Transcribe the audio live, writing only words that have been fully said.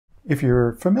If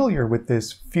you're familiar with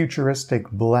this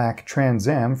futuristic black Trans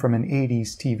Am from an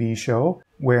 80s TV show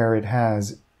where it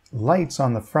has lights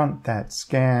on the front that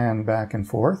scan back and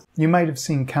forth, you might have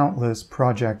seen countless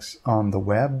projects on the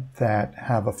web that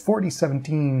have a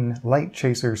 4017 light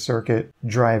chaser circuit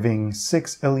driving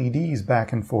 6 LEDs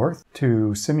back and forth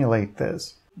to simulate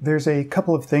this. There's a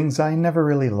couple of things I never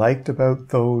really liked about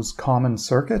those common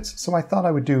circuits, so I thought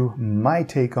I would do my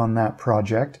take on that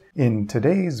project in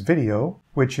today's video,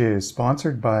 which is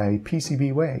sponsored by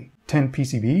PCBWay. 10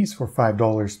 PCBs for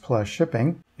 $5 plus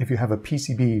shipping. If you have a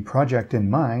PCB project in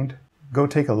mind, go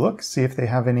take a look, see if they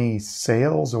have any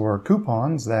sales or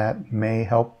coupons that may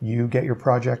help you get your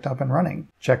project up and running.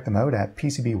 Check them out at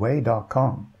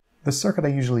PCBWay.com. The circuit I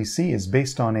usually see is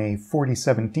based on a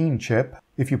 4017 chip.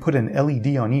 If you put an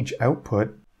LED on each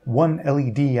output, one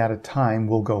LED at a time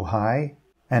will go high,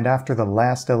 and after the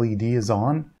last LED is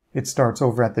on, it starts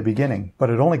over at the beginning, but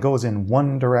it only goes in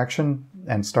one direction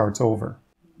and starts over.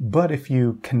 But if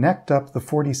you connect up the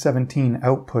 4017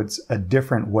 outputs a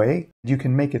different way, you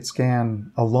can make it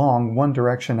scan along one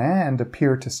direction and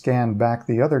appear to scan back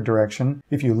the other direction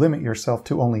if you limit yourself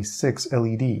to only 6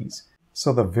 LEDs.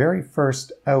 So the very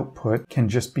first output can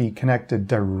just be connected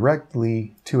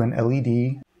directly to an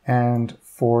LED, and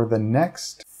for the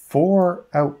next 4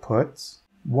 outputs,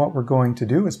 what we're going to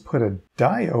do is put a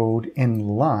diode in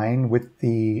line with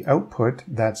the output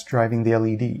that's driving the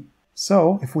LED.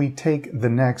 So if we take the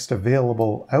next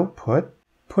available output,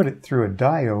 put it through a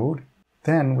diode,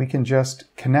 then we can just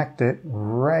connect it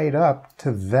right up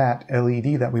to that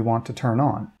LED that we want to turn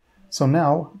on. So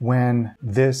now when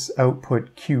this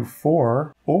output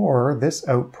Q4 or this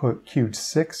output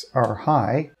Q6 are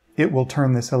high, it will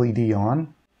turn this LED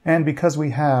on. And because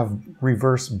we have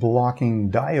reverse blocking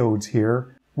diodes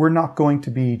here, we're not going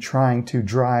to be trying to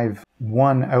drive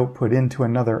one output into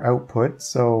another output.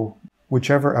 So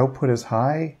whichever output is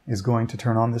high is going to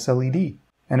turn on this LED.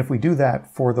 And if we do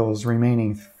that for those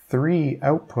remaining 3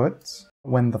 outputs,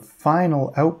 when the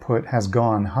final output has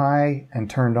gone high and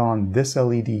turned on this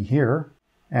LED here,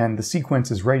 and the sequence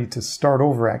is ready to start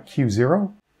over at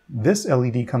Q0, this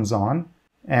LED comes on,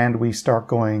 and we start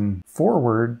going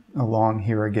forward along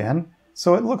here again.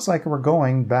 So it looks like we're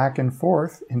going back and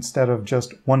forth instead of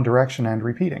just one direction and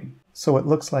repeating. So it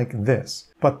looks like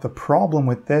this. But the problem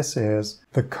with this is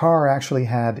the car actually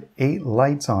had 8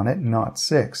 lights on it, not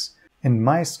 6. In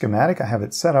my schematic, I have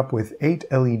it set up with 8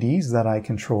 LEDs that I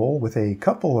control with a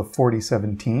couple of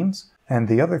 4017s. And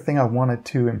the other thing I wanted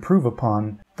to improve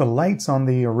upon, the lights on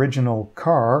the original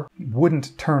car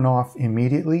wouldn't turn off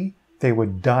immediately. They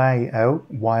would die out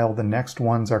while the next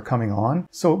ones are coming on.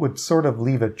 So it would sort of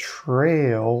leave a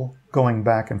trail going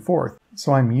back and forth.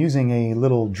 So I'm using a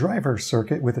little driver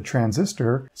circuit with a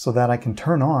transistor so that I can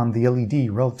turn on the LED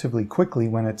relatively quickly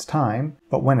when it's time,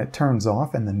 but when it turns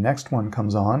off and the next one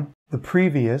comes on, the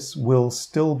previous will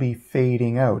still be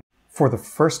fading out. For the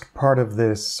first part of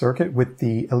this circuit with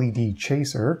the LED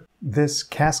chaser, this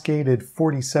cascaded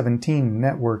 4017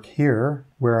 network here,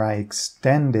 where I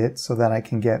extend it so that I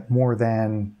can get more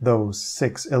than those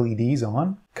 6 LEDs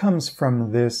on, comes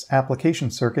from this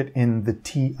application circuit in the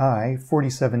TI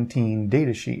 4017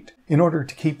 datasheet. In order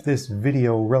to keep this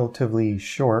video relatively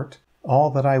short, all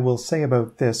that I will say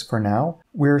about this for now,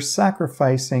 we're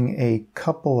sacrificing a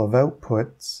couple of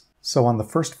outputs. So on the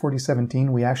first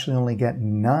 4017, we actually only get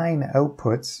 9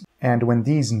 outputs, and when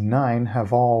these 9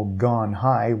 have all gone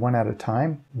high one at a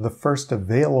time, the first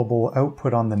available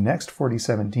output on the next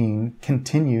 4017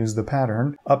 continues the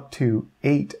pattern up to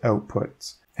 8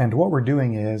 outputs. And what we're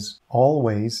doing is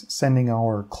always sending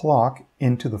our clock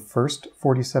into the first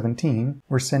 4017.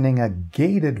 We're sending a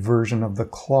gated version of the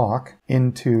clock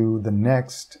into the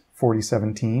next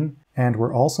 4017. And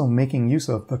we're also making use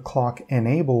of the clock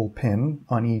enable pin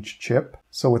on each chip.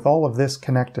 So with all of this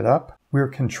connected up, we're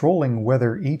controlling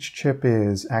whether each chip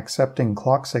is accepting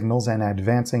clock signals and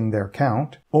advancing their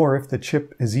count, or if the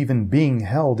chip is even being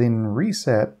held in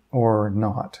reset or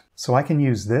not. So I can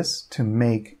use this to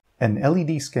make an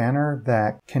LED scanner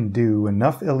that can do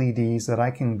enough LEDs that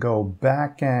I can go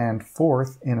back and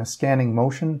forth in a scanning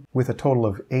motion with a total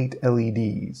of 8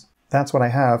 LEDs. That's what I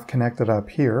have connected up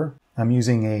here. I'm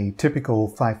using a typical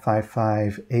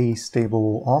 555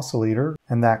 A-stable oscillator,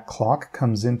 and that clock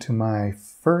comes into my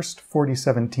first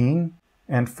 4017.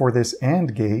 And for this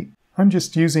AND gate, I'm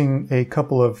just using a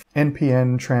couple of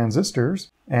NPN transistors,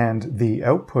 and the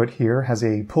output here has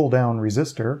a pull-down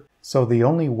resistor. So the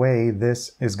only way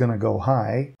this is going to go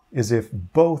high is if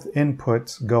both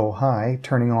inputs go high,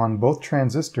 turning on both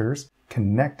transistors,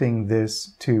 connecting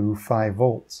this to 5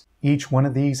 volts. Each one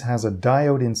of these has a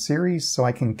diode in series, so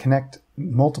I can connect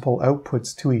multiple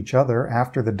outputs to each other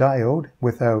after the diode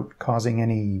without causing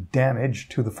any damage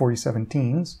to the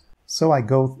 4017s. So I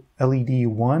go LED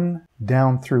 1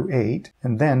 down through 8,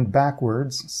 and then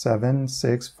backwards 7,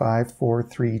 6, 5, 4,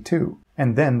 3, 2.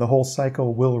 And then the whole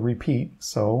cycle will repeat,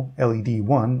 so LED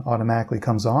 1 automatically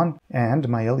comes on, and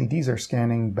my LEDs are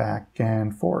scanning back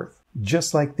and forth.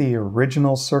 Just like the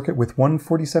original circuit with one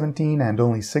 4017 and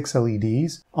only 6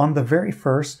 LEDs, on the very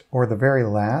first or the very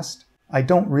last, I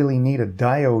don't really need a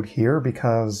diode here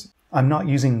because I'm not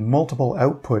using multiple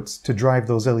outputs to drive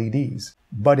those LEDs.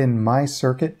 But in my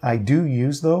circuit, I do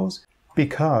use those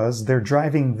because they're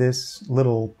driving this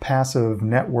little passive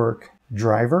network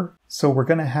driver. So we're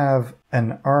going to have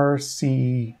an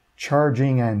RC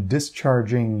charging and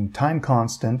discharging time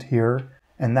constant here,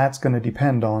 and that's going to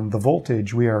depend on the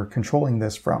voltage we are controlling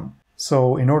this from.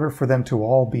 So in order for them to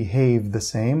all behave the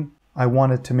same, I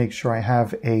wanted to make sure I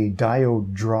have a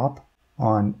diode drop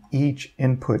on each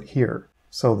input here,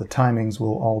 so the timings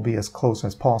will all be as close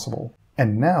as possible.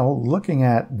 And now, looking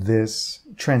at this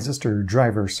transistor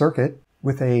driver circuit,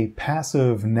 with a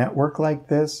passive network like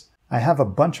this, I have a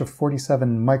bunch of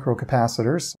 47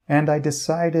 microcapacitors, and I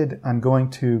decided I'm going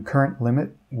to current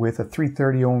limit with a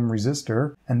 330 ohm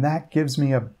resistor, and that gives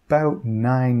me about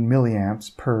 9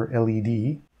 milliamps per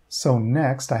LED. So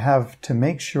next I have to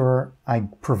make sure I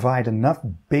provide enough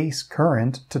base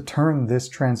current to turn this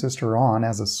transistor on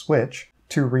as a switch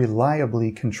to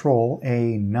reliably control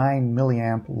a 9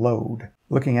 milliamp load.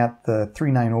 Looking at the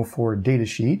 3904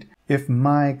 datasheet, if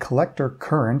my collector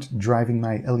current driving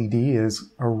my LED is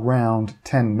around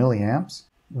 10 milliamps,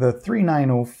 the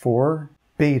 3904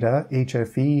 beta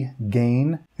HFE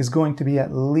gain is going to be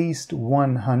at least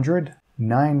 100.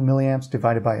 9 milliamps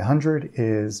divided by 100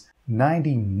 is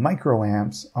 90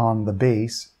 microamps on the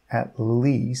base at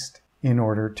least in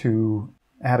order to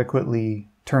adequately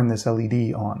turn this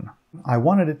LED on. I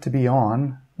wanted it to be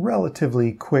on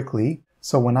relatively quickly,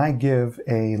 so when I give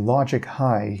a logic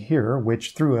high here,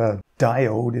 which through a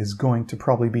diode is going to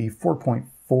probably be 4.4,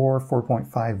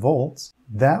 4.5 volts,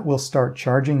 that will start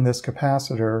charging this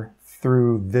capacitor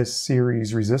through this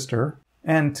series resistor.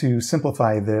 And to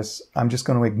simplify this, I'm just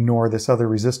going to ignore this other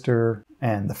resistor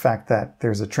and the fact that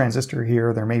there's a transistor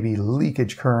here, there may be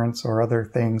leakage currents or other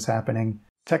things happening.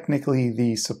 Technically,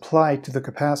 the supply to the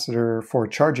capacitor for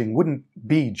charging wouldn't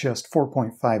be just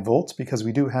 4.5 volts because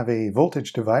we do have a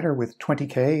voltage divider with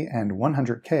 20K and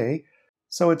 100K,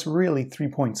 so it's really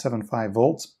 3.75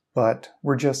 volts, but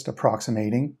we're just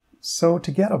approximating. So to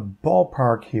get a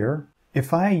ballpark here,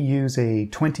 if I use a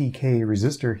 20K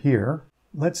resistor here,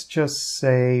 let's just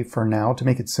say for now, to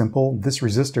make it simple, this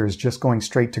resistor is just going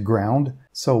straight to ground.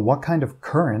 So what kind of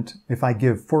current, if I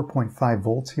give 4.5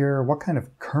 volts here, what kind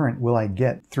of current will I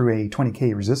get through a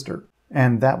 20K resistor?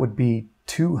 And that would be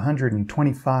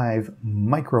 225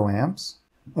 microamps.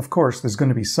 Of course, there's going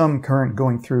to be some current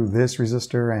going through this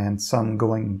resistor and some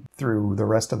going through the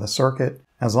rest of the circuit,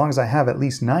 as long as I have at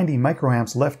least 90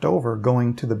 microamps left over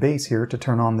going to the base here to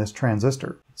turn on this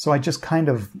transistor. So I just kind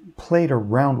of played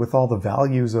around with all the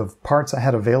values of parts I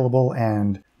had available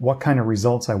and what kind of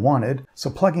results I wanted.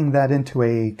 So plugging that into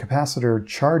a capacitor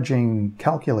charging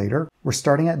calculator, we're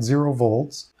starting at 0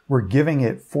 volts. We're giving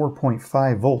it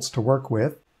 4.5 volts to work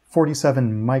with,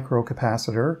 47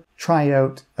 microcapacitor, try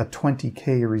out a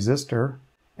 20K resistor,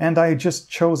 and I just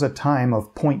chose a time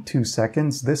of 0.2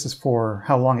 seconds. This is for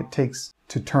how long it takes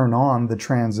to turn on the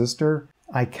transistor.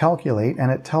 I calculate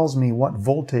and it tells me what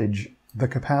voltage the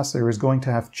capacitor is going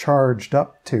to have charged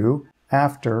up to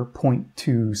after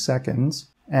 0.2 seconds,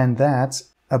 and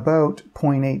that's about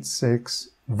 0.86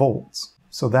 volts.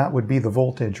 So that would be the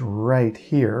voltage right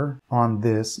here on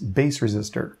this base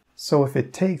resistor. So if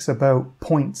it takes about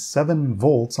 0.7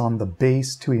 volts on the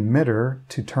base to emitter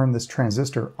to turn this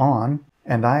transistor on,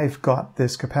 and I've got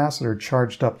this capacitor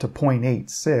charged up to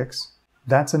 0.86,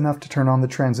 that's enough to turn on the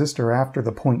transistor after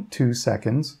the 0.2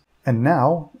 seconds. And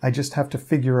now I just have to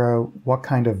figure out what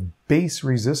kind of base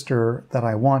resistor that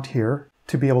I want here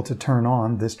to be able to turn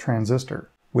on this transistor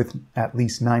with at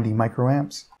least 90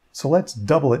 microamps. So let's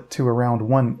double it to around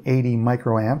 180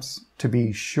 microamps to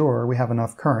be sure we have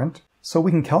enough current. So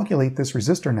we can calculate this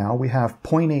resistor now. We have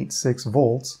 0.86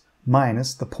 volts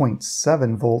minus the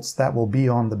 0.7 volts that will be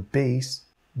on the base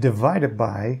divided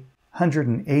by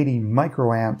 180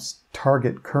 microamps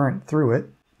target current through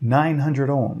it, 900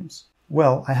 ohms.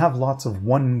 Well, I have lots of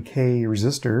 1K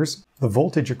resistors. The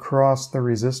voltage across the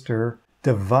resistor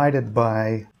divided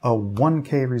by a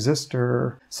 1K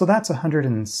resistor, so that's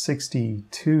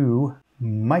 162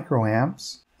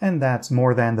 microamps, and that's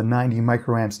more than the 90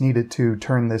 microamps needed to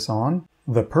turn this on.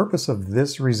 The purpose of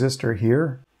this resistor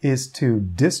here is to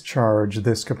discharge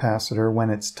this capacitor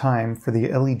when it's time for the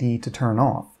LED to turn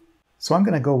off. So I'm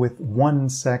going to go with 1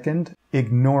 second,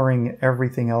 ignoring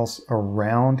everything else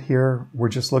around here. We're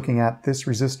just looking at this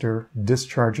resistor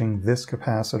discharging this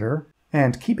capacitor.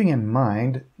 And keeping in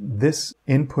mind, this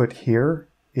input here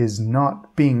is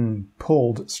not being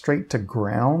pulled straight to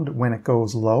ground when it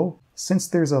goes low. Since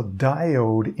there's a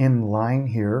diode in line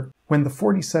here, when the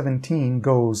 4017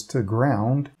 goes to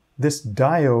ground, this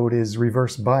diode is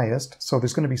reverse biased, so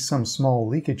there's going to be some small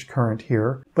leakage current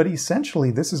here, but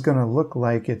essentially this is going to look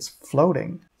like it's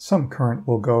floating. Some current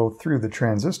will go through the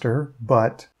transistor,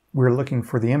 but we're looking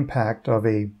for the impact of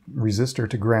a resistor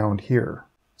to ground here.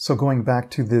 So going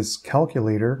back to this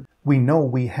calculator, we know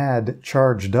we had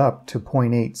charged up to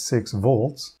 0.86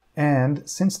 volts, and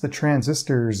since the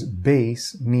transistor's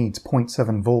base needs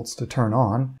 0.7 volts to turn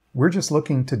on, we're just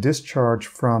looking to discharge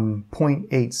from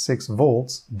 0.86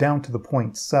 volts down to the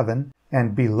 0.7,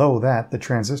 and below that the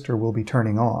transistor will be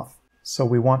turning off. So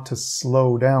we want to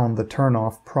slow down the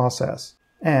turn-off process.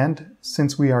 And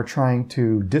since we are trying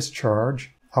to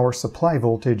discharge, our supply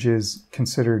voltage is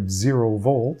considered 0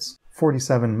 volts.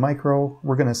 47 micro,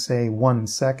 we're going to say 1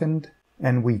 second,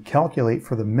 and we calculate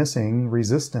for the missing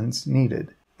resistance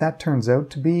needed. That turns out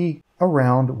to be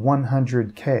around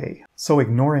 100K. So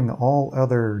ignoring all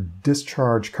other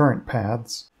discharge current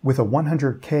paths, with a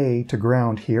 100K to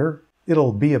ground here,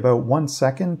 it'll be about 1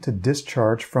 second to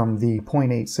discharge from the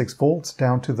 0.86 volts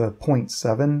down to the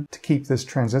 0.7 to keep this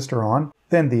transistor on.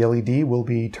 Then the LED will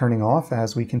be turning off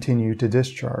as we continue to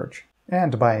discharge.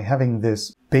 And by having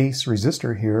this base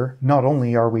resistor here, not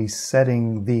only are we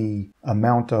setting the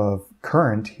amount of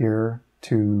current here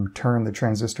to turn the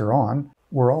transistor on,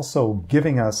 we're also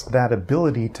giving us that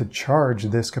ability to charge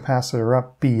this capacitor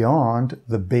up beyond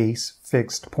the base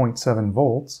fixed 0.7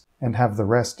 volts and have the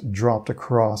rest dropped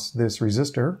across this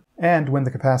resistor. And when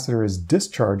the capacitor is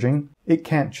discharging, it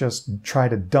can't just try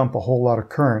to dump a whole lot of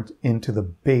current into the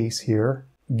base here,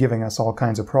 giving us all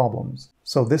kinds of problems.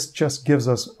 So this just gives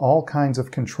us all kinds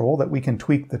of control that we can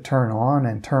tweak the turn on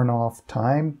and turn off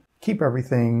time, keep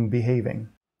everything behaving.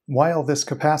 While this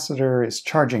capacitor is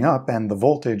charging up and the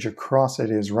voltage across it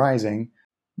is rising,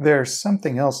 there's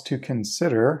something else to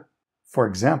consider. For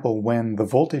example, when the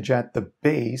voltage at the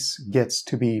base gets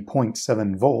to be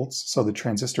 0.7 volts, so the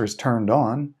transistor is turned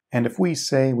on, and if we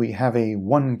say we have a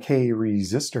 1K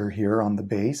resistor here on the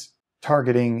base,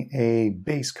 targeting a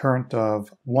base current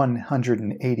of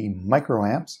 180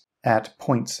 microamps at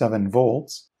 0.7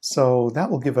 volts, so that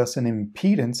will give us an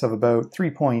impedance of about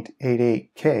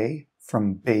 3.88K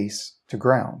from base to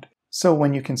ground. So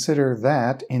when you consider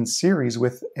that in series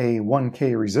with a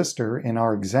 1K resistor in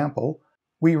our example,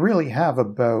 we really have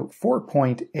about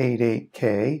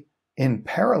 4.88K in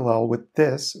parallel with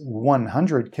this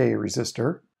 100K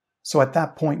resistor. So at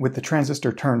that point, with the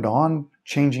transistor turned on,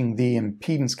 changing the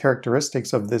impedance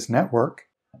characteristics of this network,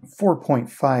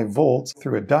 4.5 volts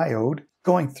through a diode,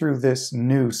 going through this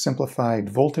new simplified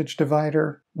voltage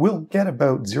divider, we'll get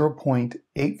about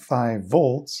 0.85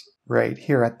 volts right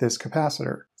here at this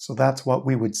capacitor. So that's what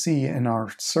we would see in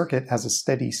our circuit as a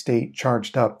steady state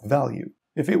charged up value.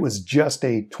 If it was just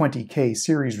a 20K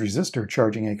series resistor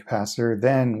charging a capacitor,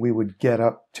 then we would get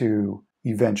up to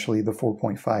eventually the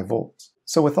 4.5 volts.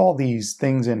 So with all these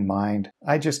things in mind,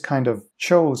 I just kind of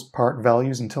chose part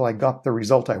values until I got the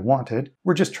result I wanted.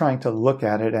 We're just trying to look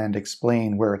at it and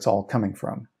explain where it's all coming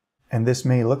from. And this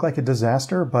may look like a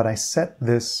disaster, but I set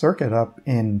this circuit up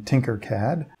in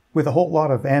Tinkercad with a whole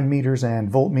lot of ammeters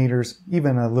and voltmeters,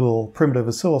 even a little primitive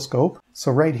oscilloscope. So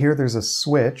right here there's a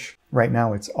switch. Right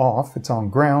now it's off, it's on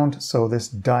ground, so this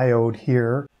diode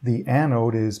here, the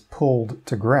anode is pulled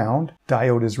to ground.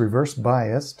 Diode is reverse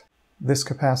biased. This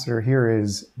capacitor here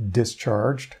is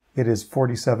discharged. It is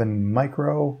 47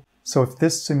 micro. So if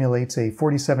this simulates a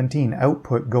 4017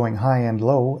 output going high and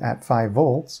low at 5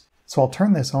 volts, so I'll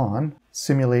turn this on,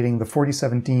 simulating the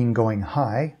 4017 going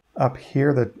high. Up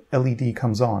here the LED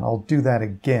comes on. I'll do that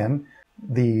again.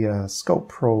 The scope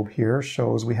probe here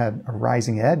shows we had a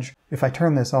rising edge. If I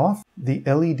turn this off, the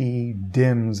LED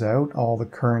dims out, all the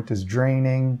current is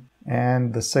draining,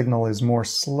 and the signal is more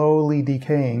slowly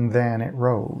decaying than it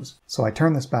rose. So I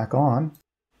turn this back on,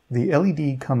 the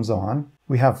LED comes on,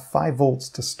 we have 5 volts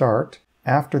to start.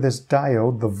 After this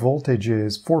diode, the voltage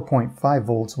is 4.5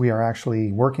 volts we are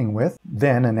actually working with.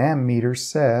 Then an ammeter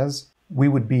says we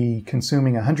would be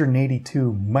consuming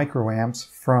 182 microamps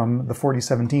from the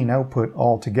 4017 output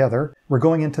altogether. We're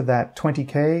going into that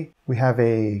 20K. We have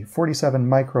a 47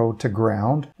 micro to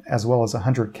ground, as well as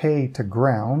 100K to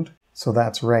ground. So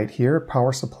that's right here,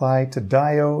 power supply to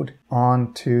diode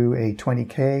onto a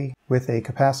 20K with a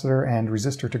capacitor and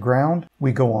resistor to ground.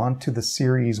 We go on to the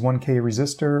series 1K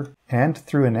resistor, and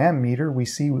through an ammeter we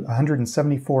see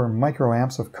 174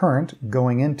 microamps of current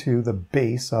going into the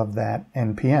base of that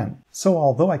NPN. So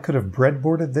although I could have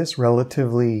breadboarded this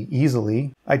relatively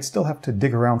easily, I'd still have to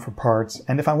dig around for parts,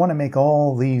 and if I want to make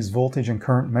all these voltage and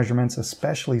current measurements,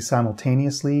 especially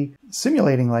simultaneously,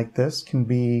 simulating like this can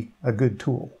be a good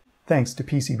tool. Thanks to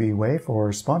PCBWay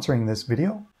for sponsoring this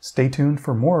video. Stay tuned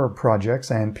for more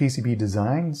projects and PCB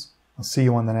designs. I'll see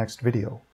you on the next video.